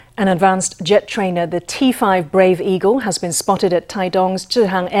An advanced jet trainer, the T-5 Brave Eagle, has been spotted at Taidong's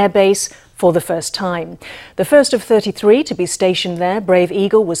Zhihang Air Base for the first time. The first of 33 to be stationed there, Brave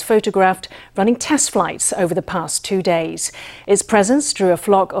Eagle was photographed running test flights over the past 2 days. Its presence drew a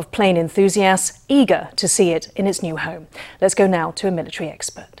flock of plane enthusiasts eager to see it in its new home. Let's go now to a military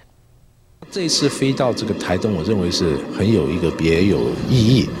expert. 这一次飞到这个台东，我认为是很有一个别有意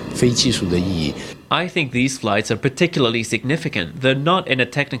义，非技术的意义。 I think these flights are particularly significant, though not in a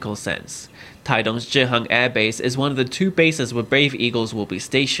technical sense. Taidong's Zhihang Air Base is one of the 2 bases where Brave Eagles will be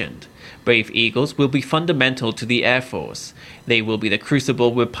stationed. Brave Eagles will be fundamental to the Air Force. They will be the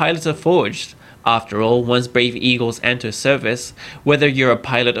crucible where pilots are forged. After all, once Brave Eagles enter service, whether you're a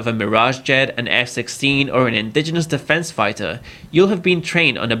pilot of a Mirage jet, an F-16 or an indigenous defense fighter, you'll have been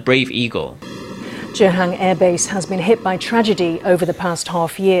trained on a Brave Eagle. Zhihang Air Base has been hit by tragedy over the past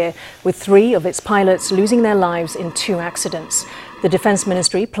half year, with 3 of its pilots losing their lives in 2 accidents. The Defence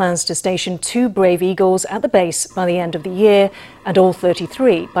Ministry plans to station 2 Brave Eagles at the base by the end of the year and all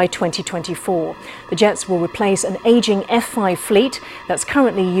 33 by 2024. The jets will replace an ageing F-5 fleet that's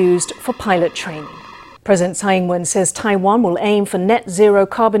currently used for pilot training. President Tsai Ing-wen says Taiwan will aim for net zero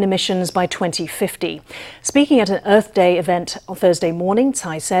carbon emissions by 2050. Speaking at an Earth Day event on Thursday morning,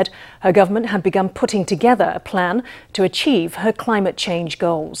 Tsai said her government had begun putting together a plan to achieve her climate change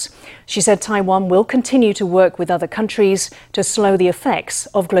goals. She said Taiwan will continue to work with other countries to slow the effects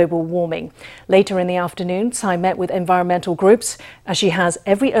of global warming. Later in the afternoon, Tsai met with environmental groups, as she has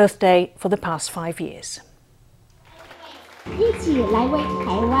every Earth Day for the past 5 years. 一起来为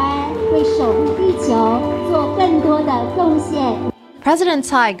台湾、为守护地球做更多的贡献。 President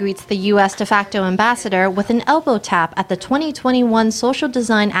Tsai greets the U.S. de facto ambassador with an elbow tap at the 2021 Social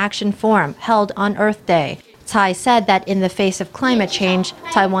Design Action Forum held on Earth Day. Tsai said that in the face of climate change,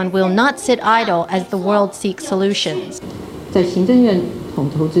 Taiwan will not sit idle as the world seeks solutions. 在行政院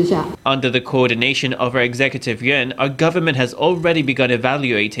Under the coordination of our executive yuan, our government has already begun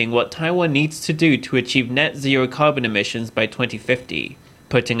evaluating what Taiwan needs to do to achieve net zero carbon emissions by 2050.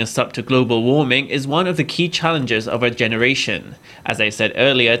 Putting us up to global warming is one of the key challenges of our generation. As I said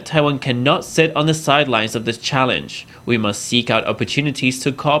earlier, Taiwan cannot sit on the sidelines of this challenge. We must seek out opportunities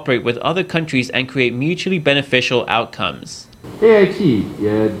to cooperate with other countries and create mutually beneficial outcomes. AIT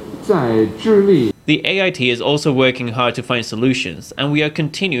也在致力 The AIT is also working hard to find solutions, and we are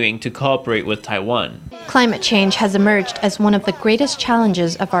continuing to cooperate with Taiwan. Climate change has emerged as one of the greatest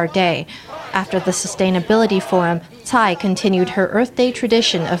challenges of our day. After the Sustainability Forum, Tsai continued her Earth Day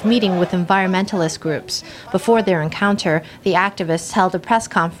tradition of meeting with environmentalist groups. Before their encounter, the activists held a press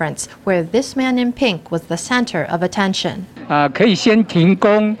conference where this man in pink was the center of attention. 可以先停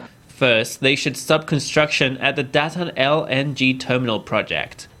工 First, they should stop construction at the Datan LNG terminal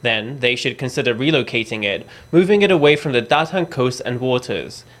project. Then, they should consider relocating it, moving it away from the Datan coast and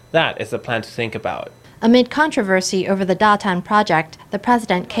waters. That is the plan to think about. Amid controversy over the Datan project, the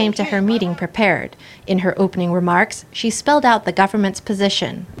president came to her meeting prepared. In her opening remarks, she spelled out the government's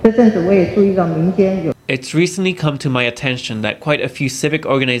position. It's recently come to my attention that quite a few civic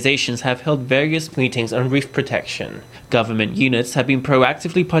organizations have held various meetings on reef protection. Government units have been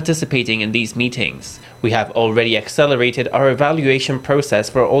proactively participating in these meetings. We have already accelerated our evaluation process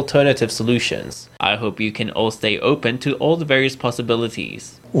for alternative solutions. I hope you can all stay open to all the various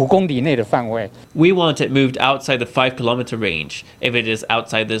possibilities. 5公里内的范围 We want it moved outside the 5-kilometer range. If it is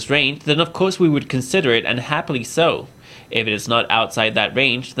outside this range, then of course we would consider it, and happily so. If it is not outside that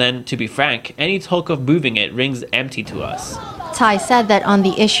range, then, to be frank, any talk of moving it rings empty to us. Tsai said that on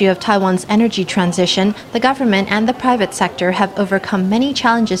the issue of Taiwan's energy transition, the government and the private sector have overcome many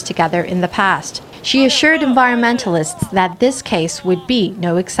challenges together in the past. She assured environmentalists that this case would be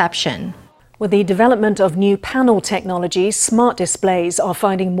no exception. With the development of new panel technology, smart displays are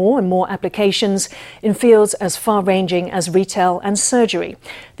finding more and more applications in fields as far-ranging as retail and surgery.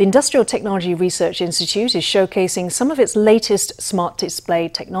 The Industrial Technology Research Institute is showcasing some of its latest smart display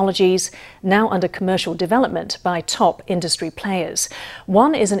technologies, now under commercial development by top industry players.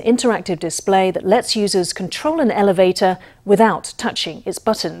 One is an interactive display that lets users control an elevator without touching its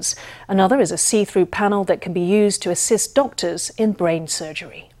buttons. Another is a see-through panel that can be used to assist doctors in brain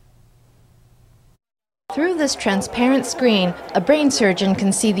surgery. Through this transparent screen, a brain surgeon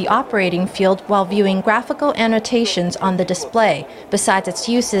can see the operating field while viewing graphical annotations on the display. Besides its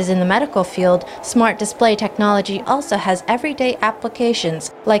uses in the medical field, smart display technology also has everyday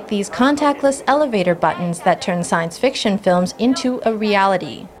applications, like these contactless elevator buttons that turn science fiction films into a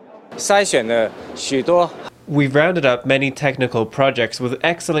reality. We've rounded up many technical projects with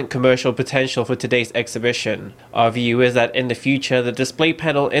excellent commercial potential for today's exhibition. Our view is that in the future, the display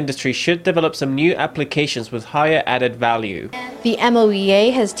panel industry should develop some new applications with higher added value. The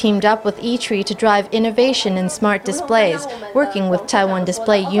MOEA has teamed up with eTree to drive innovation in smart displays, working with Taiwan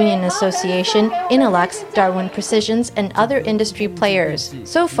Display Union Association, Innolux, Darwin Precisions, and other industry players.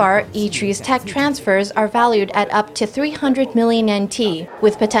 So far, eTree's tech transfers are valued at up to 300 million NT,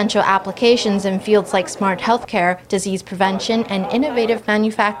 with potential applications in fields like smart healthcare, disease prevention, and innovative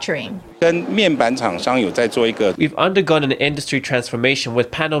manufacturing. We've undergone an industry transformation with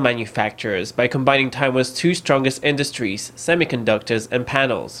panel manufacturers by combining Taiwan's two strongest industries, semiconductors and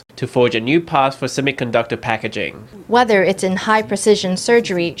panels, to forge a new path for semiconductor packaging. Whether it's in high-precision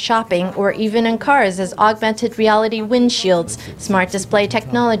surgery, shopping, or even in cars as augmented reality windshields, smart display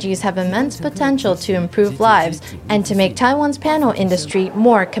technologies have immense potential to improve lives and to make Taiwan's panel industry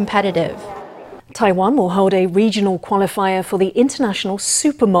more competitive. Taiwan will hold a regional qualifier for the International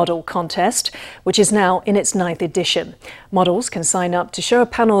Supermodel Contest, which is now in its 9th edition. Models can sign up to show a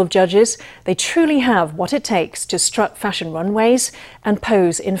panel of judges they truly have what it takes to strut fashion runways and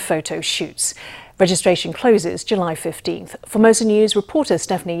pose in photo shoots. Registration closes July 15th. Formosa News reporter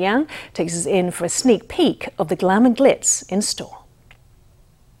Stephanie Yang takes us in for a sneak peek of the glam and glitz in store.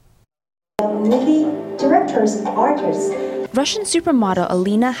 Movie directors and artists. Russian supermodel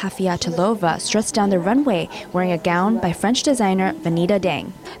Alina Hafiatilova struts down the runway wearing a gown by French designer Vanita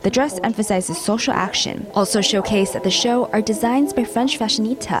Dang. The dress emphasizes social action. Also showcased at the show are designs by French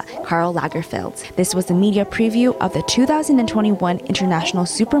fashionista Karl Lagerfeld. This was a media preview of the 2021 International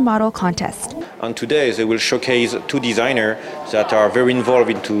Supermodel Contest. And today they will showcase two designers that are very involved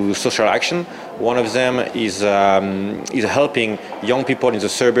into social action. One of them is helping young people in the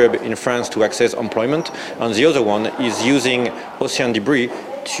suburb in France to access employment, and the other one is using ocean debris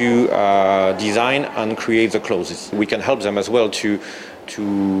to design and create the clothes. We can help them as well to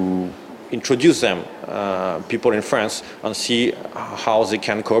introduce them, people in France, and see how they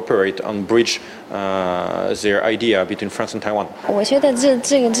can cooperate and bridge their idea between France and Taiwan.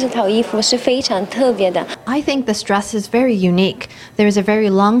 I think this dress is very unique. There is a very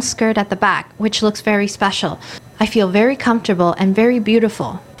long skirt at the back, which looks very special. I feel very comfortable and very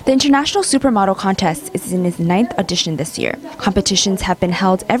beautiful. The International Supermodel Contest is in its 9th edition this year. Competitions have been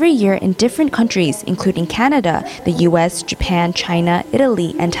held every year in different countries, including Canada, the US, Japan, China,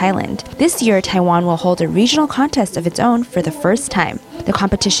 Italy, and Thailand. This year, Taiwan will hold a regional contest of its own for the first time. The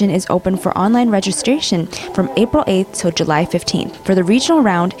competition is open for online registration from April 8th till July 15th. For the regional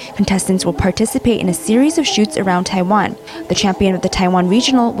round, contestants will participate in a series of shoots around Taiwan. The champion of the Taiwan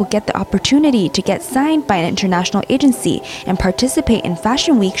regional will get the opportunity to get signed by an international agency and participate in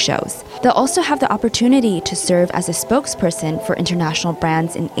Fashion Week shows. They'll also have the opportunity to serve as a spokesperson for international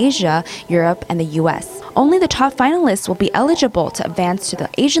brands in Asia, Europe, and the US. Only the top finalists will be eligible to advance to the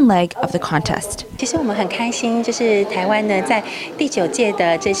Asian leg of the contest.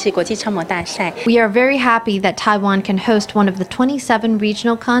 We are very happy that Taiwan can host one of the 27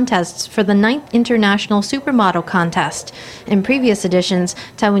 regional contests for the 9th International Supermodel Contest. In previous editions,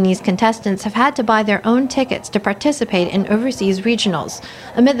 Taiwanese contestants have had to buy their own tickets to participate in overseas regionals.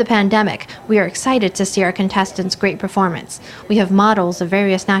 Amid the pandemic, we are excited to see our contestants' great performance. We have models of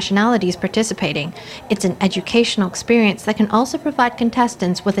various nationalities participating. It's an educational experience that can also provide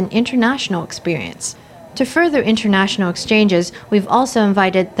contestants with an international experience. To further international exchanges, we've also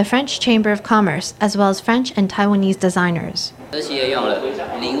invited the French Chamber of Commerce as well as French and Taiwanese designers. The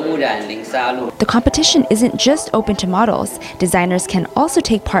competition isn't just open to models. Designers can also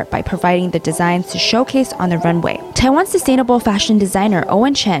take part by providing the designs to showcase on the runway. Taiwan's sustainable fashion designer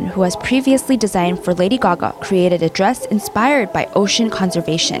Owen Chen, who has previously designed for Lady Gaga, created a dress inspired by ocean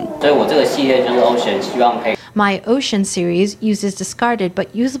conservation. My Ocean series uses discarded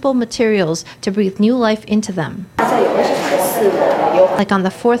but usable materials to breathe new life into them. Like on the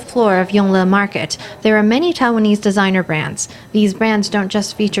 4th floor of Yongle Market, there are many Taiwanese designer brands. These brands don't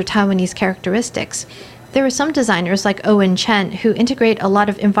just feature Taiwanese characteristics. There are some designers like Owen Chen who integrate a lot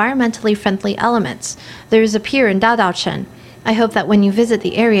of environmentally friendly elements. There is a pier in Dadaochen. I hope that when you visit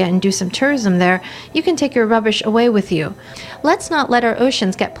the area and do some tourism there, you can take your rubbish away with you. Let's not let our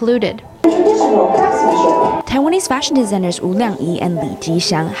oceans get polluted. Taiwanese fashion designers Wu Liangyi and Li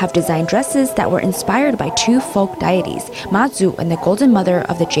Jixiang have designed dresses that were inspired by two folk deities, Mazu and the Golden Mother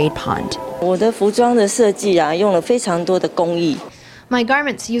of the Jade Pond. My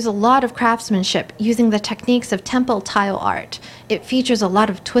garments use a lot of craftsmanship using the techniques of temple tile art. It features a lot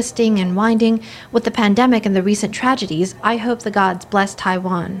of twisting and winding. With the pandemic and the recent tragedies, I hope the gods bless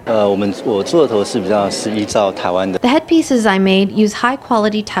Taiwan. The headpieces I made use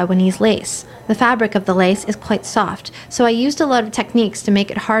high-quality Taiwanese lace. The fabric of the lace is quite soft, so I used a lot of techniques to make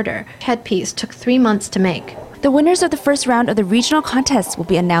it harder. Headpiece took 3 months to make. The winners of the first round of the regional contest will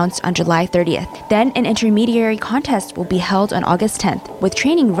be announced on July 30th. Then an intermediary contest will be held on August 10th, with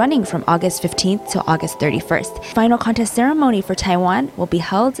training running from August 15th to August 31st. Final contest ceremony for Taiwan will be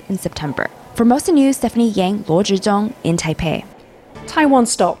held in September. For Mosa News, Stephanie Yang, Luo Zhizhong in Taipei. Taiwan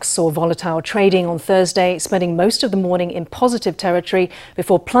stocks saw volatile trading on Thursday, spending most of the morning in positive territory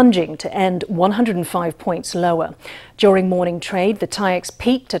before plunging to end 105 points lower. During morning trade, the TAIEX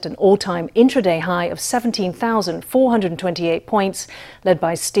peaked at an all-time intraday high of 17,428 points, led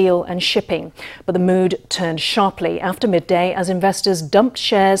by steel and shipping. But the mood turned sharply after midday as investors dumped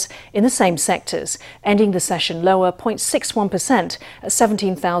shares in the same sectors, ending the session lower 0.61% at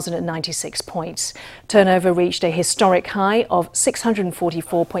 17,096 points. Turnover reached a historic high of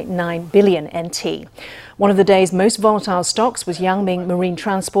 644.9 billion NT. One of the day's most volatile stocks was Yangming Marine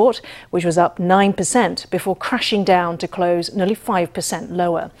Transport, which was up 9% before crashing down to close nearly 5%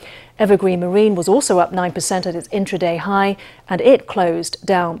 lower. Evergreen Marine was also up 9% at its intraday high, and it closed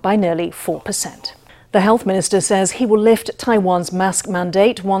down by nearly 4%. The health minister says he will lift Taiwan's mask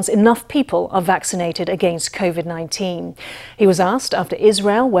mandate once enough people are vaccinated against COVID-19. He was asked after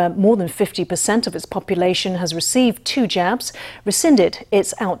Israel, where more than 50% of its population has received 2 jabs, rescinded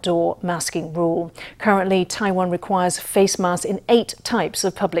its outdoor masking rule. Currently, Taiwan requires face masks in 8 types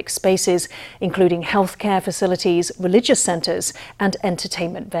of public spaces, including healthcare facilities, religious centres and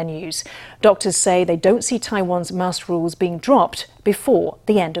entertainment venues. Doctors say they don't see Taiwan's mask rules being dropped before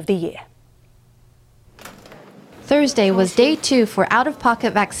the end of the year. Thursday was day 2 for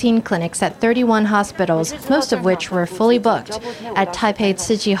out-of-pocket vaccine clinics at 31 hospitals, most of which were fully booked. At Taipei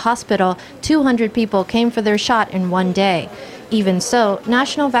Tsinghua Hospital, 200 people came for their shot in one day. Even so,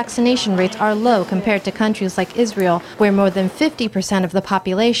 national vaccination rates are low compared to countries like Israel, where more than 50% of the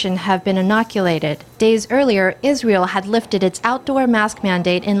population have been inoculated. Days earlier, Israel had lifted its outdoor mask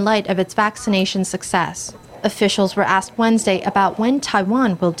mandate in light of its vaccination success. Officials were asked Wednesday about when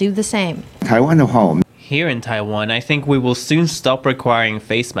Taiwan will do the same. Here in Taiwan, I think we will soon stop requiring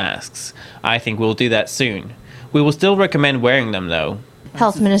face masks. I think we'll do that soon. We will still recommend wearing them, though.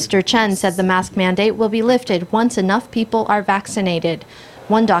 Health Minister Chen said the mask mandate will be lifted once enough people are vaccinated.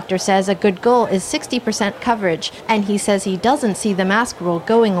 One doctor says a good goal is 60% coverage, and he says he doesn't see the mask rule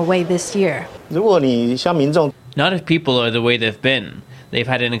going away this year. Not if people are the way they've been. They've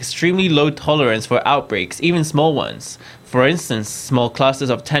had an extremely low tolerance for outbreaks, even small ones. For instance, small clusters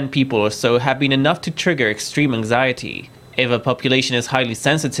of 10 people or so have been enough to trigger extreme anxiety. If a population is highly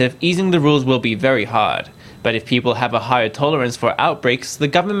sensitive, easing the rules will be very hard. But if people have a higher tolerance for outbreaks, the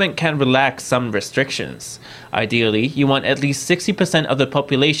government can relax some restrictions. Ideally, you want at least 60% of the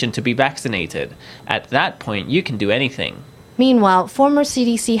population to be vaccinated. At that point, you can do anything. Meanwhile, former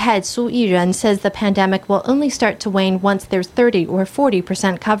CDC head Su Yiren says the pandemic will only start to wane once there's 30 or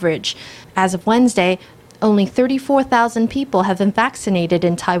 40% coverage. As of Wednesday, only 34,000 people have been vaccinated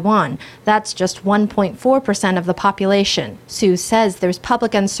in Taiwan. That's just 1.4% of the population. Su says there's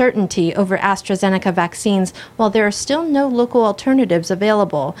public uncertainty over AstraZeneca vaccines, while there are still no local alternatives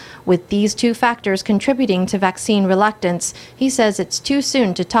available. With these 2 factors contributing to vaccine reluctance, he says it's too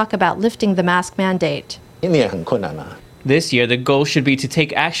soon to talk about lifting the mask mandate. This year, the goal should be to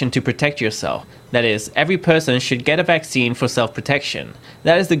take action to protect yourself. That is, every person should get a vaccine for self-protection.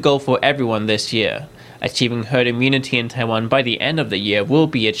 That is the goal for everyone this year. Achieving herd immunity in Taiwan by the end of the year will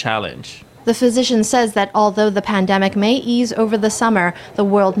be a challenge. The physician says that although the pandemic may ease over the summer, the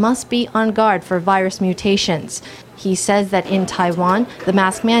world must be on guard for virus mutations. He says that in Taiwan, the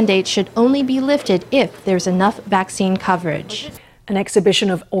mask mandate should only be lifted if there's enough vaccine coverage. An exhibition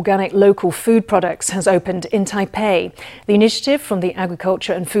of organic local food products has opened in Taipei. The initiative from the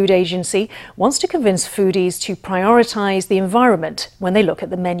Agriculture and Food Agency wants to convince foodies to prioritize the environment when they look at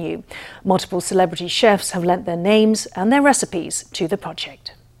the menu. Multiple celebrity chefs have lent their names and their recipes to the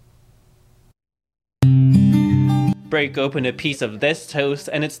project. Break open a piece of this toast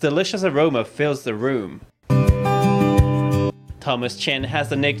and its delicious aroma fills the room. Thomas Chen has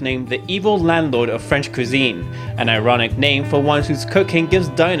the nickname the evil landlord of French cuisine, an ironic name for one whose cooking gives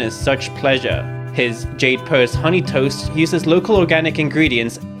diners such pleasure. His Jade Purse honey toast uses local organic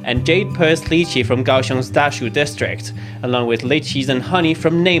ingredients and Jade Purse lychee from Kaohsiung's Dashu district, along with lychees and honey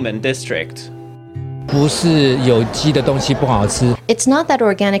from Neimen district. It's not that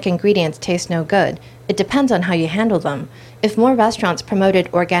organic ingredients taste no good. It depends on how you handle them. If more restaurants promoted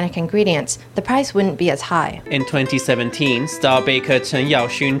organic ingredients, the price wouldn't be as high. In 2017, star baker Chen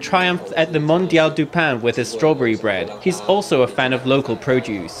Yaoxun triumphed at the Mondial du Pain with his strawberry bread. He's also a fan of local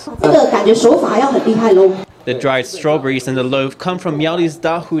produce. The dried strawberries in the loaf come from Miaoli's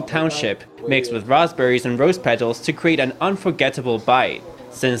Dahu township, mixed with raspberries and rose petals to create an unforgettable bite.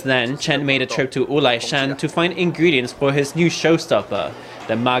 Since then, Chen made a trip to Wulaishan to find ingredients for his new showstopper,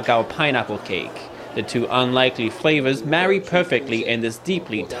 the Magao pineapple cake. The two unlikely flavors marry perfectly in this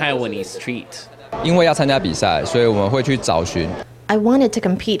deeply Taiwanese treat. 因为要参加比赛，所以我们会去找寻 I wanted to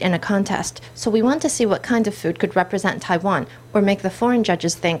compete in a contest, so we want to see what kind of food could represent Taiwan or make the foreign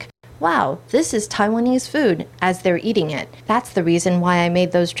judges think, wow, this is Taiwanese food, as they're eating it. That's the reason why I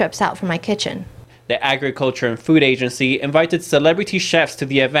made those trips out from my kitchen. The Agriculture and Food Agency invited celebrity chefs to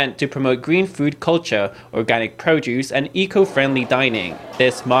the event to promote green food culture, organic produce, and eco-friendly dining.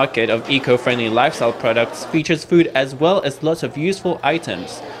 This market of eco-friendly lifestyle products features food as well as lots of useful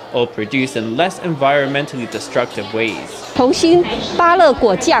items, all produced in less environmentally destructive ways.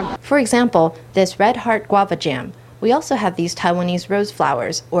 For example, this Red Heart guava jam. We also have these Taiwanese rose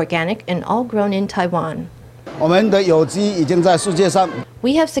flowers, organic and all grown in Taiwan.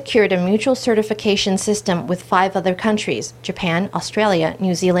 We have secured a mutual certification system with 5 other countries, Japan, Australia,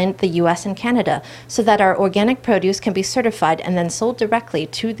 New Zealand, the US, and Canada, so that our organic produce can be certified and then sold directly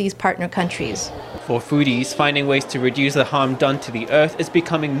to these partner countries. For foodies, finding ways to reduce the harm done to the earth is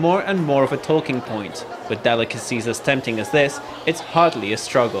becoming more and more of a talking point. With delicacies as tempting as this, it's hardly a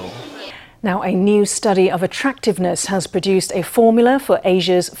struggle. Now, a new study of attractiveness has produced a formula for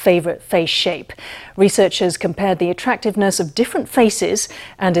Asia's favourite face shape. Researchers compared the attractiveness of different faces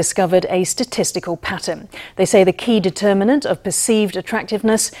and discovered a statistical pattern. They say the key determinant of perceived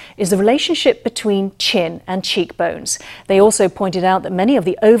attractiveness is the relationship between chin and cheekbones. They also pointed out that many of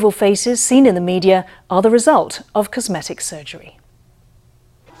the oval faces seen in the media are the result of cosmetic surgery.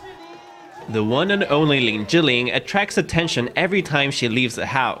 The one and only Lin Zhiling attracts attention every time she leaves the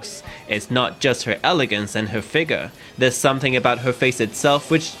house. It's not just her elegance and her figure. There's something about her face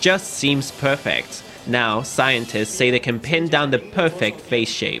itself which just seems perfect. Now, scientists say they can pin down the perfect face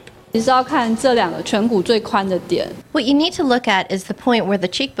shape. What you need to look at is the point where the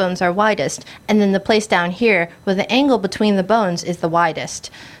cheekbones are widest, and then the place down here where the angle between the bones is the widest.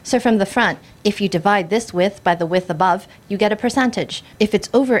 So from the front, if you divide this width by the width above, you get a percentage. If it's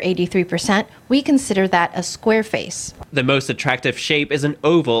over 83%, we consider that a square face. The most attractive shape is an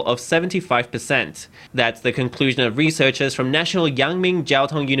oval of 75%. That's the conclusion of researchers from National Yangming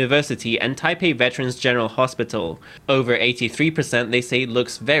Jiaotong University and Taipei Veterans General Hospital. Over 83% they say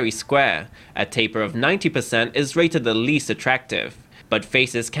looks very square. A taper of 90% is rated the least attractive. But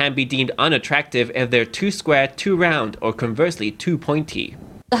faces can be deemed unattractive if they're too square, too round, or conversely too pointy.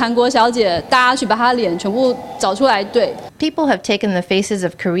 People have taken the faces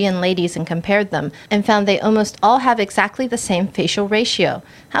of Korean ladies and compared them and found they almost all have exactly the same facial ratio.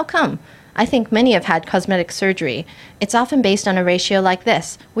 How come? I think many have had cosmetic surgery. It's often based on a ratio like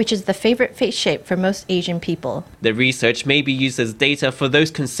this, which is the favorite face shape for most Asian people. The research may be used as data for those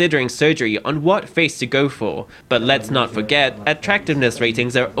considering surgery on what face to go for. But let's not forget, attractiveness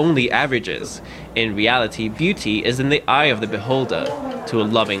ratings are only averages. In reality, beauty is in the eye of the beholder. To a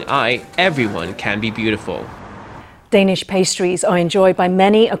loving eye, everyone can be beautiful. Danish pastries are enjoyed by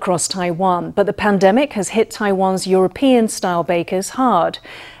many across Taiwan, but the pandemic has hit Taiwan's European-style bakers hard.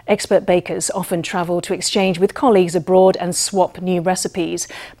 Expert bakers often travel to exchange with colleagues abroad and swap new recipes,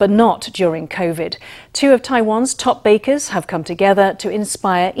 but not during COVID. 2 of Taiwan's top bakers have come together to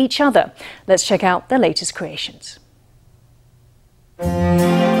inspire each other. Let's check out their latest creations.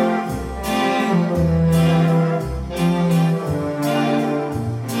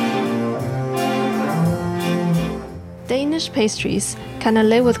 Danish pastries,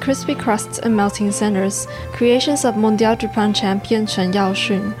 cannelé with crispy crusts and melting centers, creations of Mondial du Pain champion Chen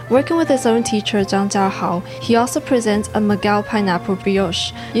Yaoxun. Working with his own teacher Zhang Jiahao, he also presents a Magao pineapple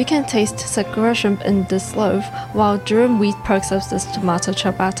brioche. You can taste sakura shrimp in this loaf, while durum wheat perks up this tomato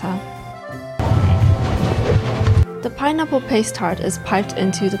ciabatta. The pineapple paste tart is piped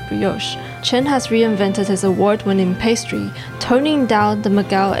into the brioche. Chen has reinvented his award-winning pastry, toning down the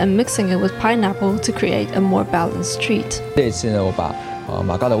Magao and mixing it with pineapple to create a more balanced treat. This time,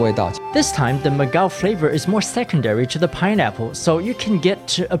 the Magao flavor is more secondary to the pineapple, so you can get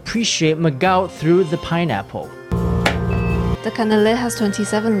to appreciate Magao through the pineapple. The cannelé has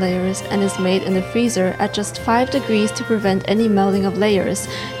 27 layers and is made in the freezer at just 5 degrees to prevent any melting of layers.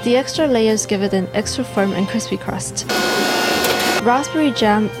 The extra layers give it an extra firm and crispy crust. Raspberry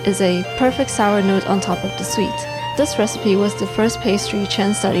jam is a perfect sour note on top of the sweet. This recipe was the first pastry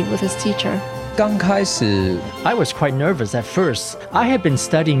Chen studied with his teacher. I was quite nervous at first. I had been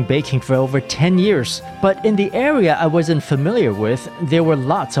studying baking for over 10 years, but in the area I wasn't familiar with, there were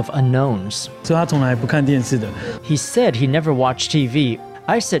lots of unknowns. He said he never watched TV.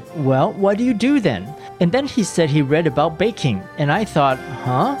 I said, well, what do you do then? And then he said he read about baking, and I thought,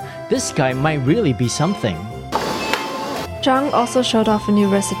 this guy might really be something. Zhang also showed off a new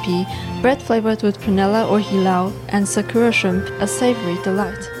recipe, bread flavored with prunella or hilao and sakura shrimp, a savory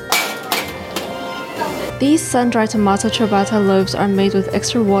delight. These sun-dried tomato ciabatta loaves are made with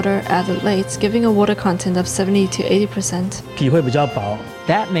extra water added late, giving a water content of 70 to 80%. 皮会比较薄.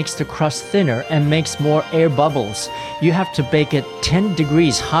 That makes the crust thinner and makes more air bubbles. You have to bake it 10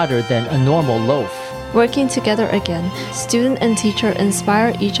 degrees hotter than a normal loaf. Working together again, student and teacher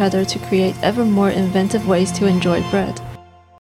inspire each other to create ever more inventive ways to enjoy bread.